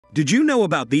Did you know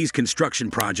about these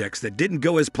construction projects that didn't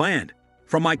go as planned?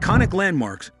 From iconic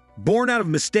landmarks, born out of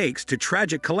mistakes to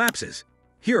tragic collapses,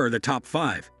 here are the top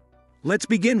 5. Let's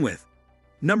begin with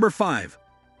Number 5.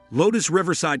 Lotus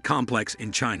Riverside Complex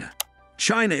in China.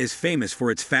 China is famous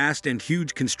for its fast and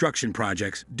huge construction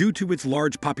projects due to its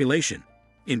large population.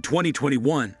 In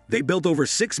 2021, they built over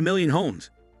 6 million homes,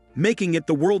 making it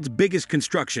the world's biggest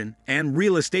construction and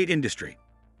real estate industry.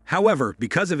 However,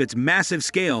 because of its massive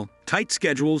scale, tight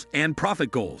schedules, and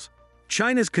profit goals,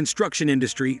 China's construction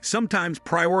industry sometimes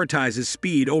prioritizes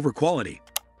speed over quality.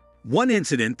 One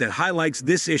incident that highlights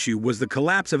this issue was the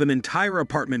collapse of an entire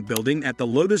apartment building at the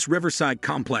Lotus Riverside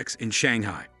Complex in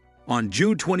Shanghai. On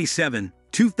June 27,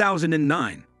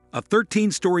 2009, a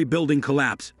 13-story building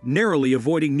collapsed, narrowly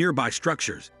avoiding nearby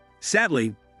structures.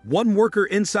 Sadly, one worker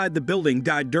inside the building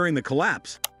died during the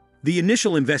collapse. The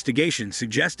initial investigation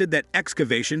suggested that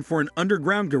excavation for an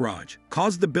underground garage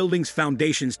caused the building's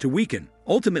foundations to weaken,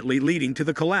 ultimately leading to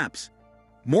the collapse.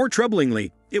 More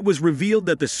troublingly, it was revealed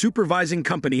that the supervising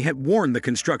company had warned the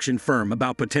construction firm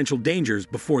about potential dangers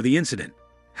before the incident.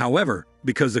 However,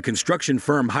 because the construction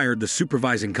firm hired the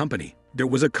supervising company, there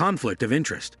was a conflict of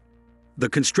interest. The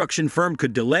construction firm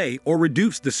could delay or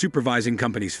reduce the supervising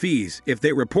company's fees if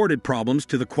they reported problems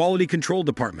to the quality control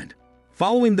department.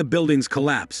 Following the building's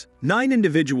collapse, 9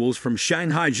 individuals from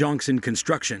Shanghai Zhongxin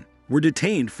Construction were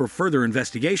detained for further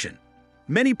investigation.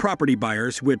 Many property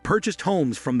buyers who had purchased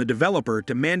homes from the developer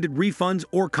demanded refunds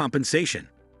or compensation.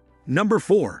 Number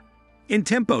 4.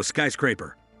 Intempo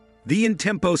Skyscraper. The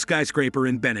Intempo Skyscraper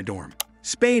in Benidorm,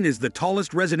 Spain is the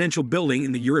tallest residential building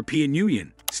in the European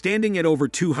Union, standing at over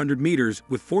 200 meters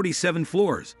with 47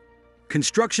 floors.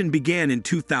 Construction began in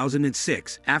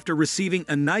 2006 after receiving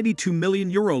a €92 million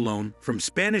loan from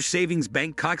Spanish savings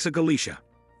bank Caixa Galicia.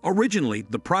 Originally,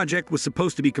 the project was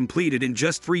supposed to be completed in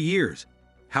just 3 years.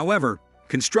 However,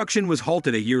 construction was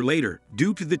halted a year later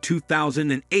due to the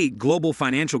 2008 global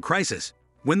financial crisis,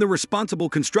 when the responsible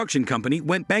construction company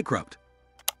went bankrupt.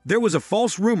 There was a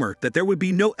false rumor that there would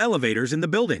be no elevators in the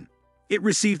building. It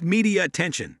received media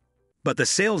attention, but the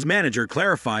sales manager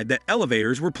clarified that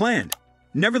elevators were planned.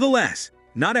 Nevertheless,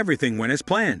 not everything went as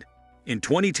planned. In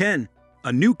 2010,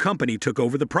 a new company took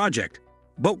over the project,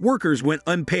 but workers went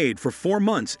unpaid for 4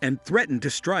 months and threatened to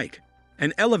strike.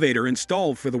 An elevator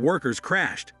installed for the workers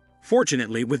crashed,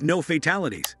 fortunately with no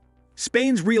fatalities.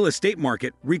 Spain's real estate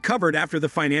market recovered after the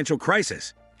financial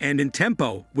crisis, and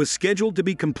Intempo was scheduled to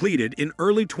be completed in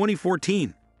early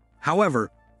 2014.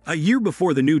 However, a year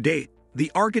before the new date, the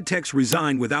architects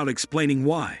resigned without explaining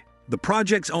why. The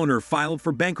project's owner filed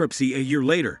for bankruptcy a year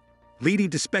later, leading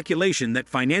to speculation that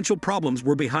financial problems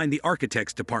were behind the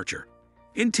architect's departure.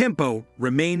 Intempo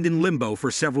remained in limbo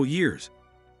for several years.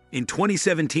 In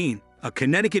 2017, a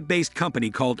Connecticut-based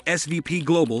company called SVP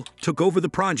Global took over the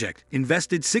project,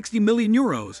 invested €60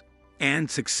 million,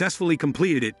 and successfully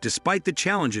completed it despite the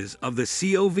challenges of the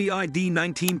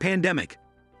COVID-19 pandemic.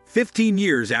 15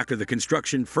 years after the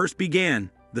construction first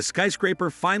began, the skyscraper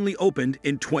finally opened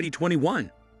in 2021.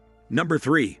 Number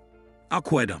 3.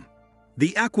 Aquadom.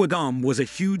 The Aquadom was a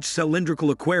huge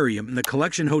cylindrical aquarium in the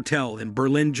Collection Hotel in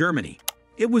Berlin, Germany.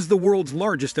 It was the world's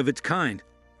largest of its kind,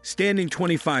 standing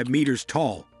 25 meters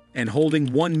tall and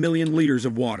holding 1 million liters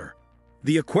of water.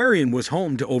 The aquarium was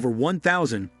home to over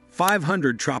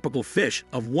 1,500 tropical fish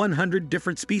of 100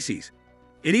 different species.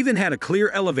 It even had a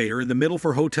clear elevator in the middle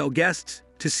for hotel guests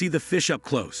to see the fish up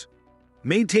close.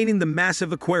 Maintaining the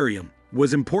massive aquarium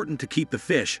was important to keep the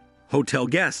fish, hotel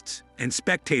guests, and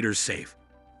spectators safe.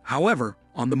 However,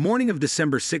 on the morning of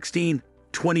December 16,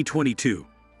 2022,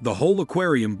 the whole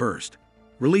aquarium burst,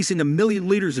 releasing 1 million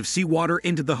liters of seawater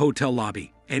into the hotel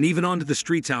lobby and even onto the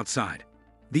streets outside.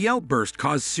 The outburst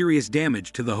caused serious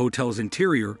damage to the hotel's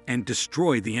interior and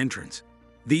destroyed the entrance.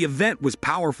 The event was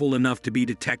powerful enough to be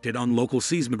detected on local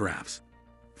seismographs.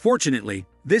 Fortunately,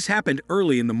 this happened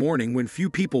early in the morning when few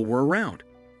people were around.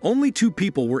 Only 2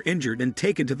 people were injured and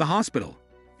taken to the hospital.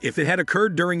 If it had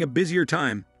occurred during a busier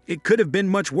time, it could have been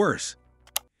much worse.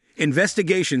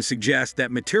 Investigations suggest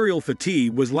that material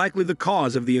fatigue was likely the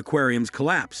cause of the aquarium's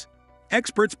collapse.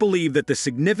 Experts believe that the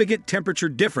significant temperature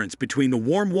difference between the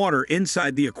warm water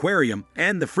inside the aquarium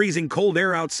and the freezing cold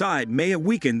air outside may have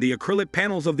weakened the acrylic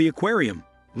panels of the aquarium,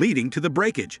 leading to the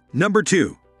breakage. Number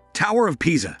 2. Tower of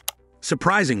Pisa.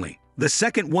 Surprisingly, the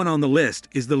second one on the list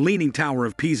is the Leaning Tower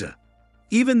of Pisa.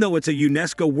 Even though it's a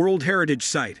UNESCO World Heritage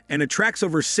Site and attracts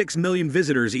over 6 million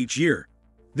visitors each year,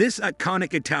 this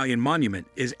iconic Italian monument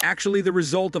is actually the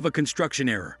result of a construction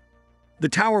error. The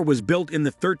tower was built in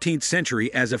the 13th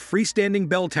century as a freestanding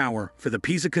bell tower for the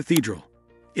Pisa Cathedral.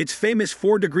 Its famous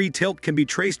 4-degree tilt can be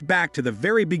traced back to the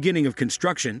very beginning of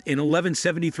construction in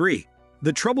 1173.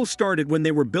 The trouble started when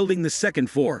they were building the second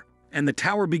floor, and the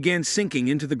tower began sinking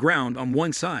into the ground on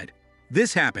one side.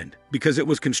 This happened because it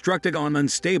was constructed on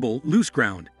unstable, loose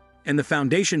ground, and the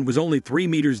foundation was only 3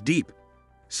 meters deep.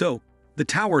 So, the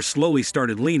tower slowly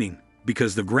started leaning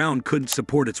because the ground couldn't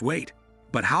support its weight.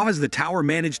 But how has the tower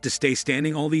managed to stay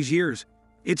standing all these years?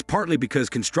 It's partly because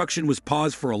construction was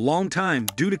paused for a long time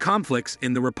due to conflicts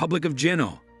in the Republic of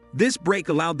Genoa. This break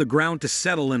allowed the ground to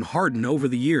settle and harden over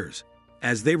the years.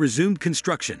 As they resumed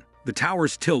construction, the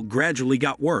tower's tilt gradually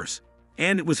got worse,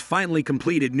 and it was finally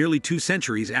completed nearly 2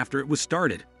 centuries after it was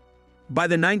started. By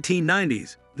the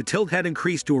 1990s, the tilt had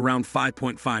increased to around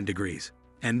 5.5 degrees,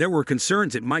 and there were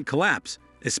concerns it might collapse,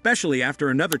 especially after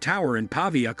another tower in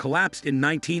Pavia collapsed in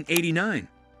 1989.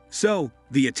 So,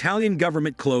 the Italian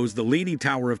government closed the Leaning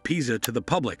Tower of Pisa to the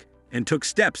public and took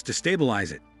steps to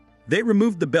stabilize it. They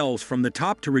removed the bells from the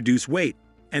top to reduce weight,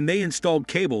 and they installed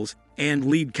cables and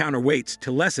lead counterweights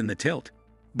to lessen the tilt.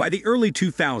 By the early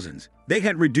 2000s, they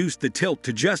had reduced the tilt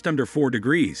to just under 4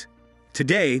 degrees.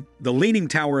 Today, the Leaning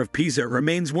Tower of Pisa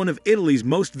remains one of Italy's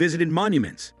most visited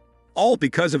monuments, all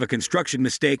because of a construction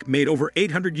mistake made over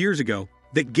 800 years ago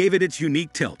that gave it its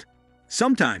unique tilt.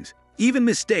 Sometimes, even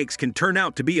mistakes can turn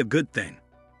out to be a good thing.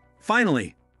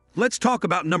 Finally, let's talk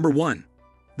about number 1,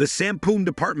 the Sampoong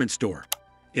department store.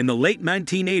 In the late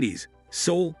 1980s,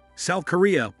 Seoul, South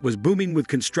Korea was booming with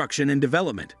construction and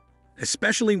development,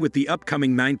 especially with the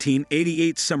upcoming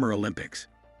 1988 Summer Olympics.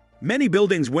 Many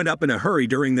buildings went up in a hurry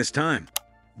during this time.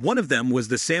 One of them was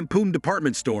the Sampoong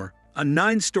department store, a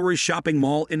 9-story shopping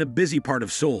mall in a busy part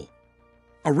of Seoul.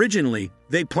 Originally,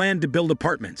 they planned to build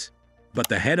apartments, but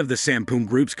the head of the Sampoong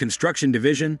Group's construction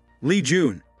division, Lee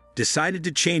Jun, decided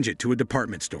to change it to a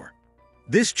department store.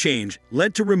 This change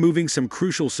led to removing some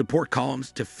crucial support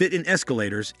columns to fit in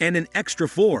escalators and an extra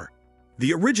floor.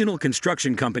 The original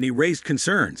construction company raised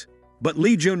concerns, but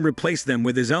Lee Jun replaced them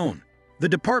with his own. The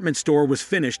department store was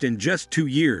finished in just 2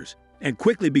 years and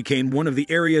quickly became one of the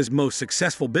area's most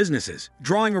successful businesses,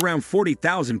 drawing around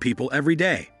 40,000 people every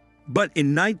day. But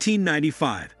in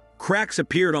 1995, cracks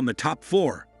appeared on the top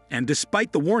floor, and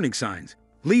despite the warning signs,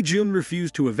 Lee Jun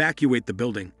refused to evacuate the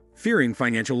building, fearing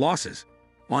financial losses.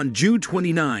 On June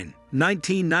 29,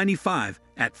 1995,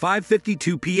 at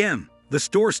 5:52 p.m., the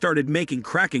store started making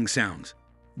cracking sounds.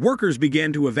 Workers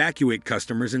began to evacuate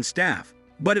customers and staff,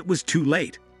 but it was too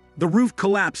late. The roof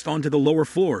collapsed onto the lower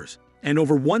floors, and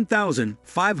over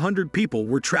 1,500 people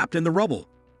were trapped in the rubble.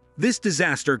 This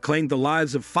disaster claimed the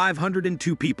lives of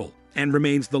 502 people and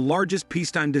remains the largest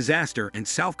peacetime disaster in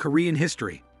South Korean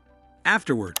history.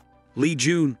 Afterward, Lee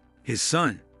Jun, his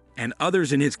son, and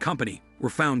others in his company were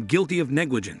found guilty of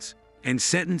negligence and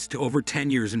sentenced to over 10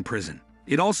 years in prison.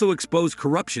 It also exposed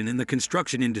corruption in the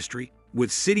construction industry,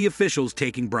 with city officials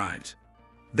taking bribes.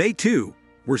 They, too,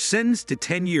 were sentenced to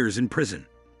 10 years in prison.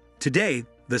 Today,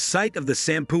 the site of the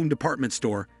Sampoong department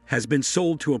store has been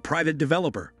sold to a private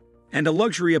developer, and a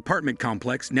luxury apartment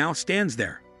complex now stands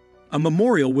there. A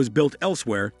memorial was built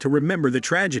elsewhere to remember the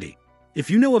tragedy. If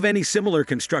you know of any similar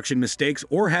construction mistakes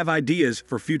or have ideas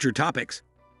for future topics,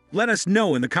 let us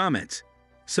know in the comments.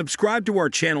 Subscribe to our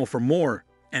channel for more,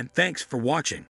 and thanks for watching.